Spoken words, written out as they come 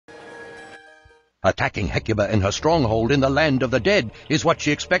Attacking Hecuba in her stronghold in the land of the dead is what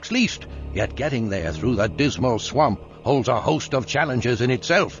she expects least, yet getting there through the dismal swamp holds a host of challenges in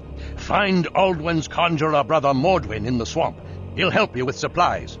itself. Find Aldwin's conjurer brother Mordwin in the swamp. He'll help you with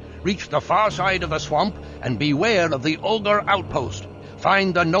supplies. Reach the far side of the swamp and beware of the ogre outpost.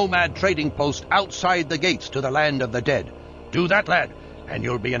 Find the nomad trading post outside the gates to the land of the dead. Do that, lad, and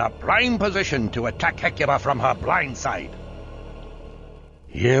you'll be in a prime position to attack Hecuba from her blind side.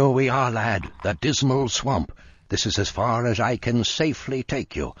 Here we are, lad, the dismal swamp. This is as far as I can safely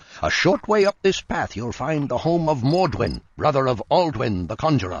take you. A short way up this path you'll find the home of Mordwin, brother of Aldwin the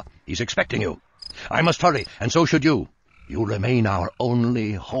conjurer. He's expecting you. I must hurry, and so should you. You remain our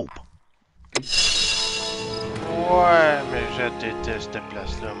only hope. Ouais, mais je déteste cette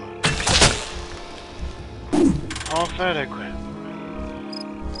place-là, moi. On fait de quoi?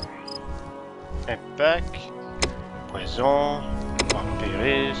 Impact, poison,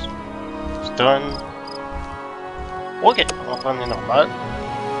 vampirisme, stun. Ok, on va prendre les normales.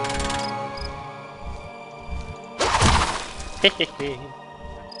 Hehehe.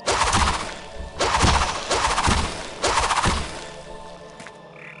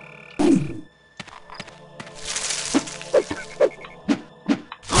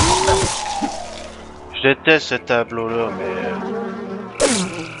 Je déteste ce tableau-là, mais...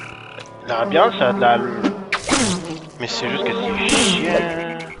 l'ambiance a de l'allure. Mais c'est juste que c'est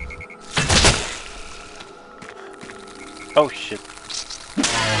chiant. Oh shit.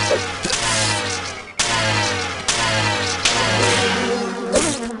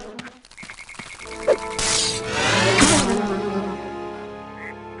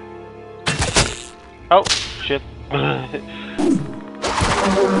 Oh shit.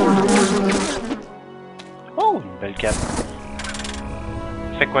 Oh, une belle cape.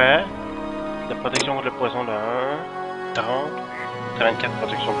 C'est quoi? La protection contre le poison de 1, 30, 34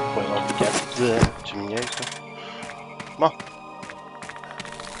 protection contre le poison de 4. Tu me niaises, ça? Bon.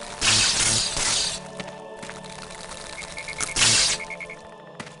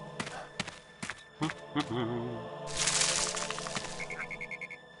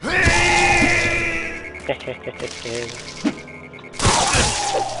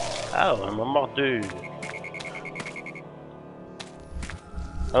 Ah, on m'a mordu.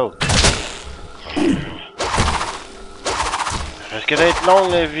 Oh. Risque d'être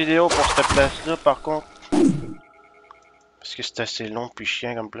longue la vidéo pour cette place-là, par contre. Parce que c'est assez long puis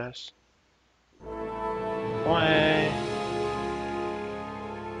chiant comme place. Ouais.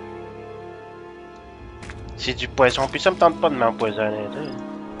 C'est du poisson, puis ça me tente pas de m'empoisonner, tu sais.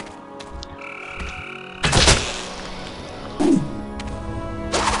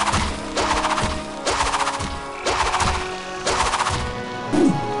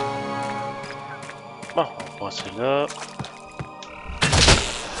 Bon, on va passer là.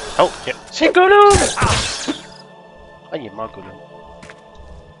 Oh, yeah. C'est Gollum! Ah, il est mort, Gollum.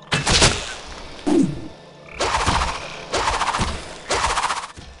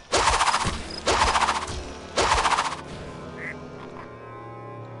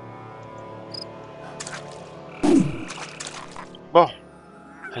 Bon.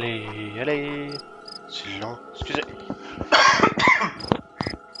 Allez, allez. C'est long. Excusez.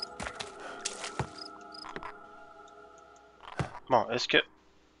 Bon, est-ce que...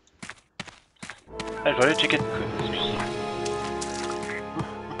 Ah, je vais aller checker de quoi. Excusez.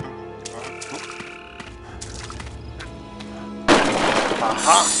 Ah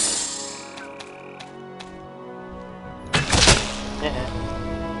ah!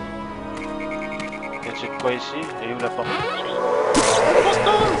 Y'a-t-il de quoi ici? Et où la porte?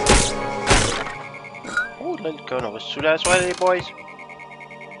 Oh, de l'alcool, on va se saouler à la soirée, les boys!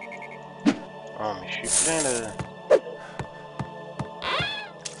 Oh, mais je suis plein de...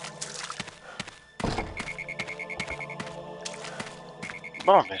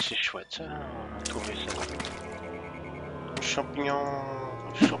 Bon, ben c'est chouette ça, on a trouvé ça. Un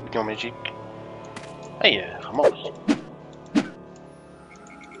champignon magique. Hey, ramasse.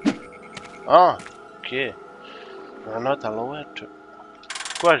 Ah, ok. Grenade alouette.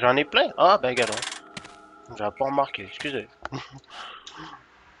 Quoi, j'en ai plein? Ah, ben gadon. J'avais pas remarqué, excusez.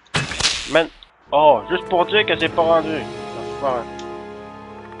 Man. Oh, juste pour dire que c'est pas rendu.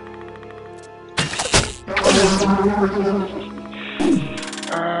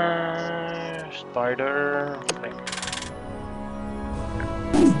 Spider. Okay.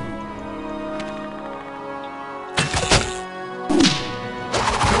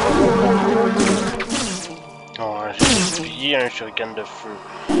 Oh, j'ai oublié un shuriken de feu.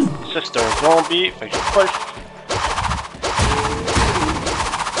 Ça, c'est un zombie. Fait que j'ai pas le...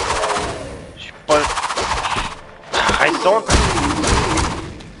 J'ai pas le... Arrête donc!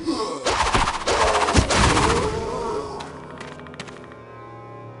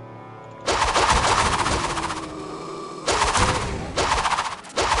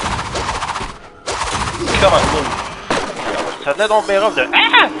 Là, donc, bien rough de.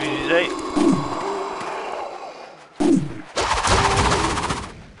 Ah! Je disais.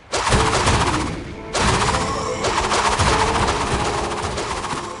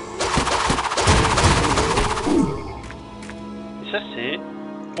 Et ça, c'est.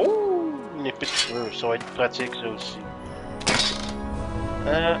 Oh! Une épée de feu. Ça va être pratique, ça aussi.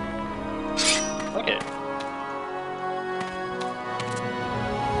 Ok.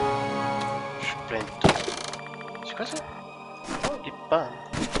 Je suis plein de tout. C'est quoi ça? Oh, des pommes.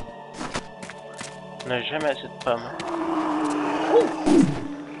 On n'a jamais assez de pommes. Oh!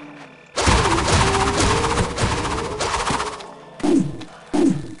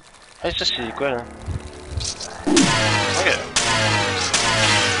 Hey, ça c'est quoi là? Ok.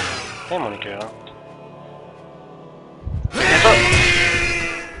 Hey, mon écœurant. C'est ça!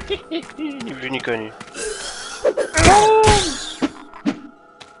 Ni vu ni connu.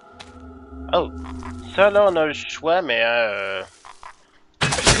 Oh! Ça là, on a le choix, mais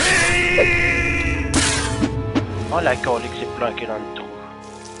oh, la colique s'est planquée dans le trou.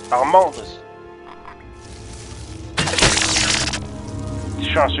 Elle remonte aussi. C'est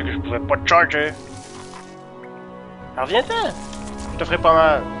chanceux que je pouvais pas te charger. Alors viens-t'en! Je te ferai pas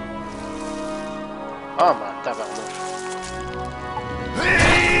mal. Oh, ma tabarnouche.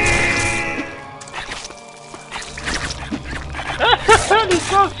 Les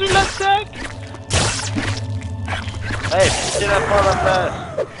sangsues l'attaquent! Hey, c'est la fin à la place!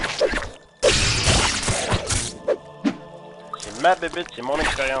 C'est ma bébête, c'est mon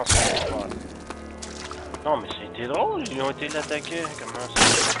expérience. Non, mais c'était drôle, ils ont été l'attaquer. Comment ça?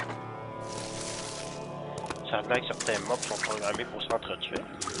 Ça blague, certains mobs sont programmés pour s'entretuer.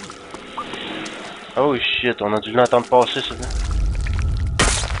 Oh shit, on a dû l'entendre passer, ça.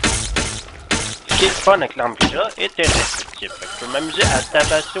 Ce qui est fun avec l'arme que j'ai est indestructible. Je peux m'amuser à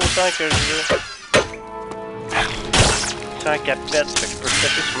tabasser autant que je veux. Sans qu'elle pète, fait que je peux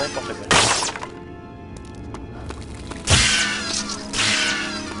taper sur n'importe quoi.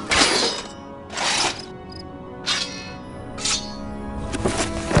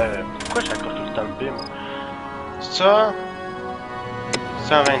 Pourquoi j'accroche tout le temps le B, moi? Ça...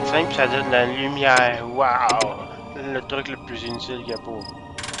 125, puis ça donne de la lumière. Waouh! Le truc le plus inutile qu'il y a pour.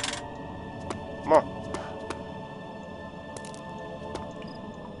 Bon.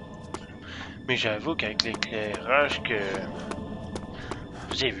 Mais j'avoue qu'avec l'éclairage que...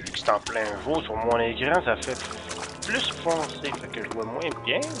 Vous avez vu que c'est en plein jour sur mon écran, ça fait plus foncé, fait que je vois moins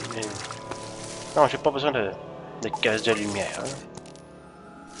bien, mais... Non, j'ai pas besoin de casse de lumière. Hein.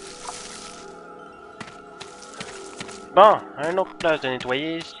 Bon, une autre place de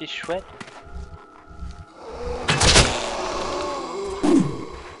nettoyer, c'est chouette.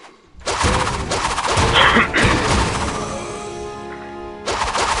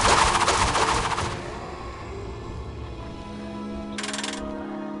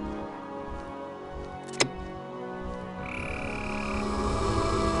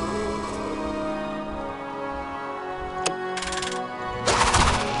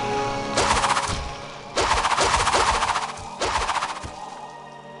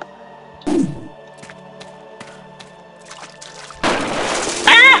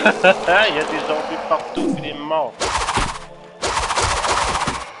 Il y a des zombies partout et des morts.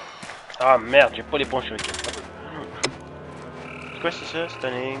 Ah merde, j'ai pas les bons shurikens. C'est quoi c'est ça?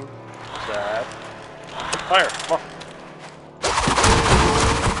 Stunning. Zap. Fire. Bon.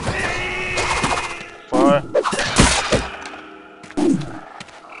 Fire.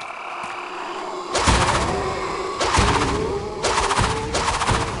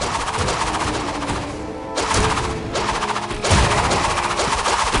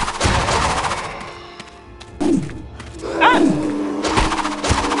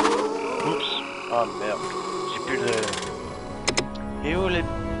 Ah merde, j'ai plus de... Et où les...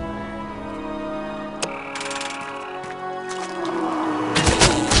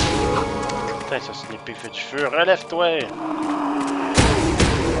 Putain, ça c'est une épée fait du feu, relève-toi!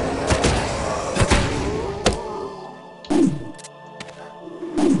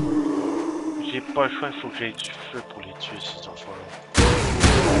 J'ai pas le choix, il faut que j'aie du feu pour les tuer ces enfants-là.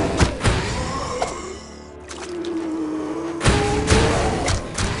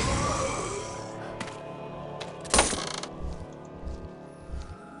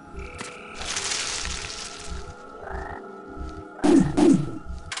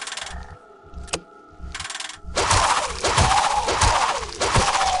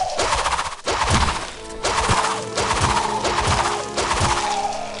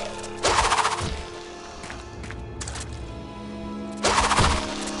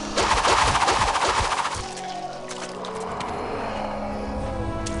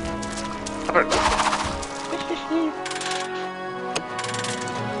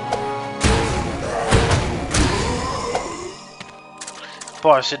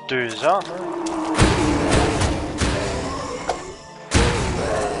 pas assez de 2 ans, hein?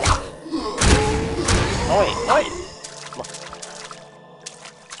 Oui, oui! Bon.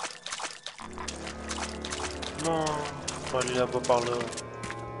 Non, on va aller là-bas par là.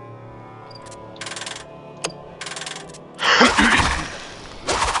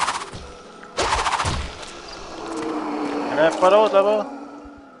 Y'en a pas d'autre là-bas?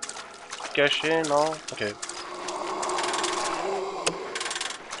 Caché, non? Ok.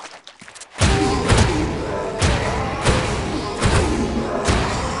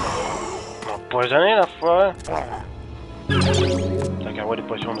 Empoisonné la fois. T'as qu'à avoir des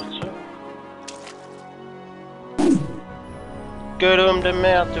potions de ça. Que l'homme de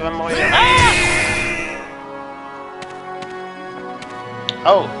merde, tu vas mourir. Ah!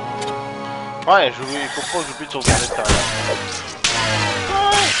 Oh! Ouais, il faut pas que j'oublie de sauvegarder tout à l'heure.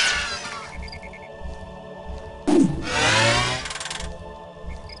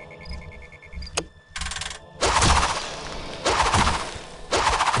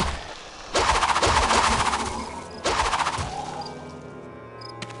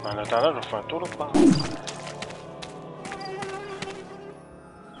 En attendant, je vais faire un tour là bas.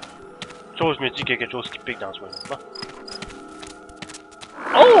 Chose me dit qu'il y a quelque chose qui pique dans ce coin là.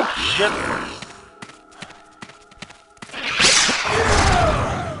 Oh shit!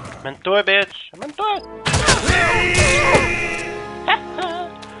 Mène-toi, bitch! Mène-toi!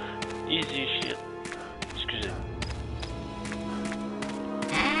 Easy shit. Excusez.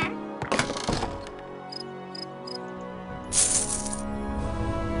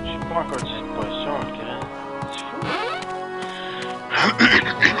 J'ai pas encore dit cette potion, ok? C'est fou.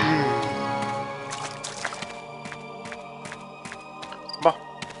 Bon,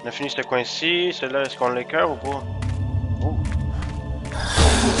 on a fini ce coin-ci. Celle-là, est-ce qu'on l'écœure ou pas? Oh.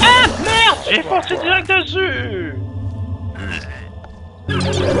 Ah! Merde! J'ai forcé direct dessus!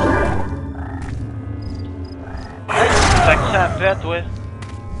 Ça que ça pète, ouais.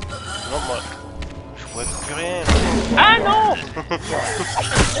 Non, moi, je vois plus rien. Ah non!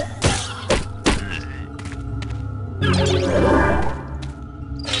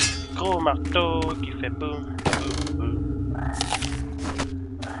 Gros marteau qui fait boum, boum, boum.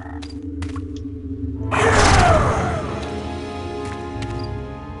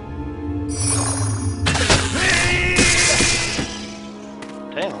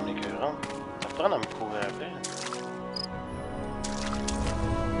 Putain, on est écœurant. Ça prend à me courir après.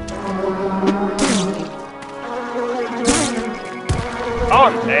 Oh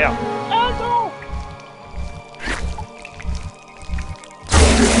merde! Ah non!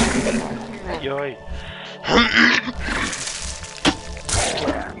 Aïe aïe!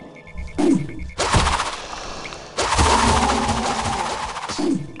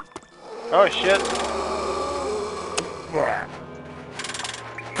 Oh shit!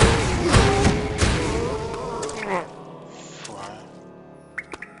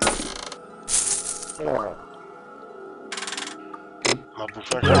 Ma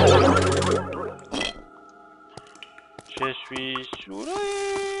bouche un je suis saoulé,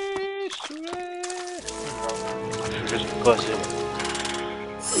 saoulé. Non, je suis juste bossé.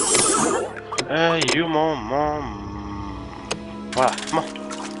 You mon. Voilà, bon.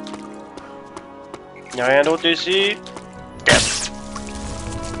 Y'a rien d'autre ici.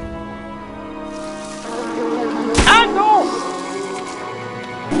 Ah non!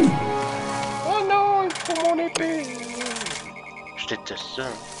 Oh non, il faut mon épée. Je déteste ça.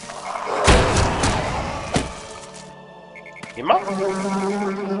 Il est mort?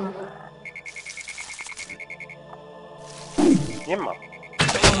 Il est mort.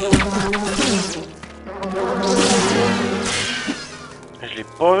 Je l'ai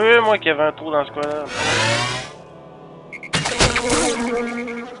pas vu, moi, qu'il y avait un trou dans ce coin-là.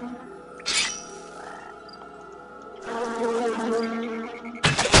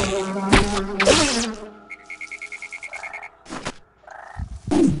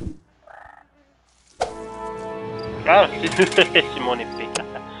 Ah, c'est mon épée.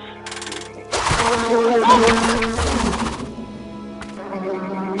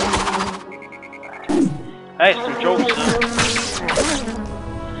 Hey, c'est une joke, ça.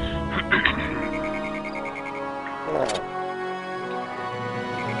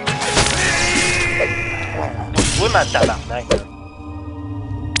 Oui, ma tabarnak.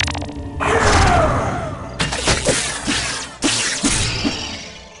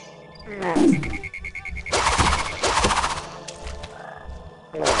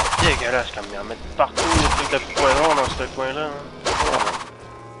 Dégueulasse comme il y en met partout des trucs de poison dans ce coin-là.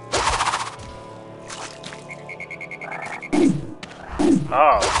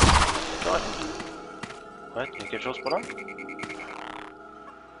 Ah! Ouais, il y a quelque chose pour là?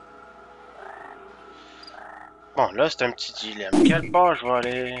 Bon, là, c'est un petit dilemme. Quel bord je vais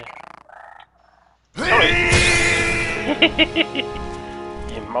aller? Oui.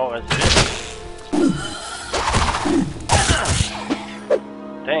 Il est mort à dire.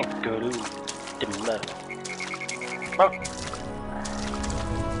 Thank God. T'es mort. Bon.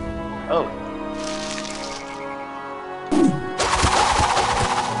 Oh.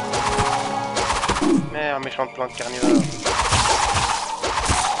 Merde, méchante plante carnivore.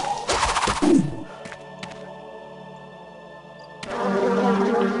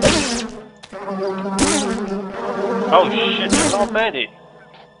 Oh shit, ils sont bien des...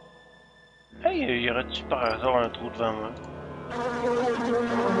 Hey, y aurait-tu par hasard un trou devant moi?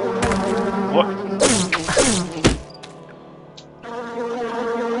 What?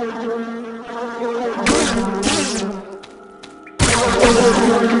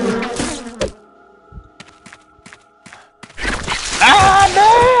 Ah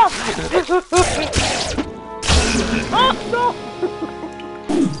merde! Ah non!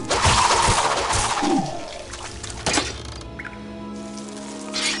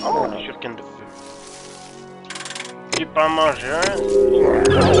 Oh, les shurikens de feu. J'ai pas mangé un.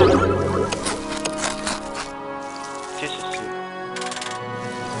 Qu'est-ce que c'est?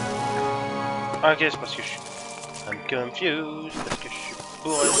 Ok, c'est parce que je suis... I'm confused, parce que je suis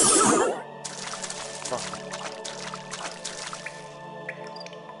bourré. Bon.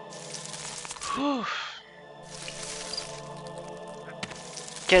 Ouf.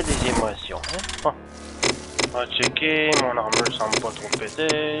 Quelle des émotions, hein? Bon. On va checker, mon armure semble pas trop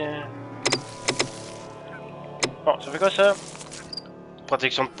péter. Bon, ça fait quoi ça?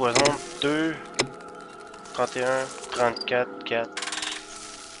 Protection de poison, 2, 31, 34, 4.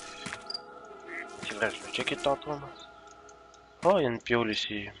 C'est vrai, je vais checker tantôt, moi. Oh, il y a une piole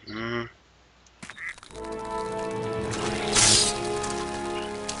ici.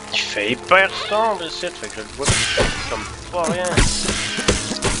 Il fait hyper sombre ici, fait que je le vois comme pas rien.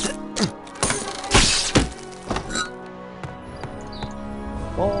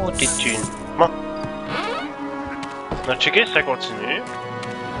 Oh, t'es une. Bon. On a checké si ça continue.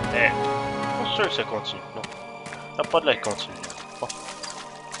 Eh, pas sûr que ça continue. Non. Ça n'a pas de l'air continu. Bon.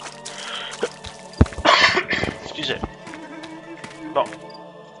 Excusez. Bon.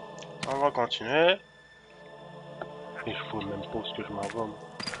 On va continuer. Et je fous même pas où ce que je m'en vais, moi.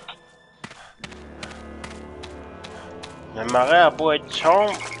 Le marais a beau être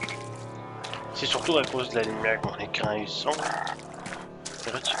sombre, c'est surtout à cause de la lumière que mon écran est sombre. Y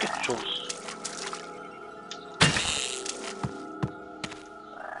aurait-il quelque chose?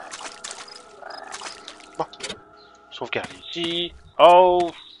 Bon. Sauvegarde ici. Oh!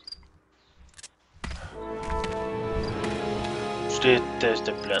 Je déteste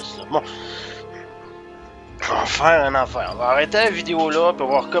cette place là. Bon. On va faire un affaire. On va arrêter la vidéo là, puis on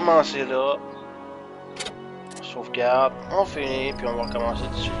va recommencer là. Sauvegarde, on finit, puis on va recommencer tout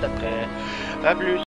de suite après. A plus!